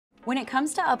When it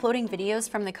comes to uploading videos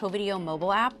from the Covideo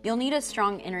mobile app, you'll need a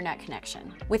strong internet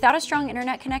connection. Without a strong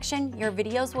internet connection, your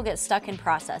videos will get stuck in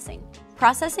processing.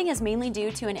 Processing is mainly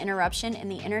due to an interruption in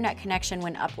the internet connection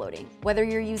when uploading, whether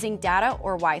you're using data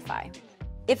or Wi-Fi.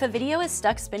 If a video is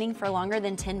stuck spinning for longer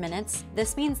than 10 minutes,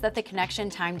 this means that the connection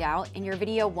timed out and your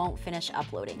video won't finish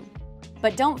uploading.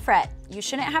 But don't fret, you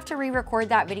shouldn't have to re-record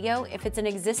that video if it's an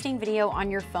existing video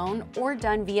on your phone or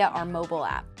done via our mobile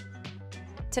app.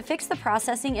 To fix the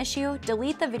processing issue,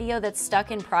 delete the video that's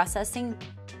stuck in processing,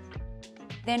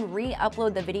 then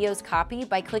re-upload the video's copy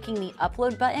by clicking the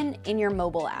Upload button in your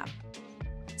mobile app.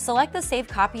 Select the saved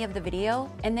copy of the video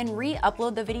and then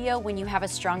re-upload the video when you have a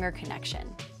stronger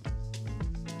connection.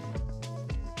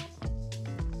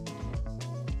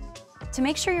 To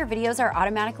make sure your videos are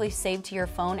automatically saved to your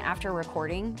phone after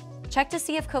recording, check to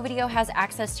see if Covideo has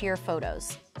access to your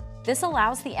photos. This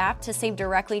allows the app to save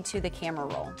directly to the camera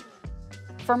roll.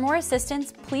 For more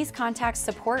assistance, please contact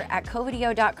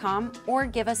support@covideo.com or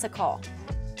give us a call.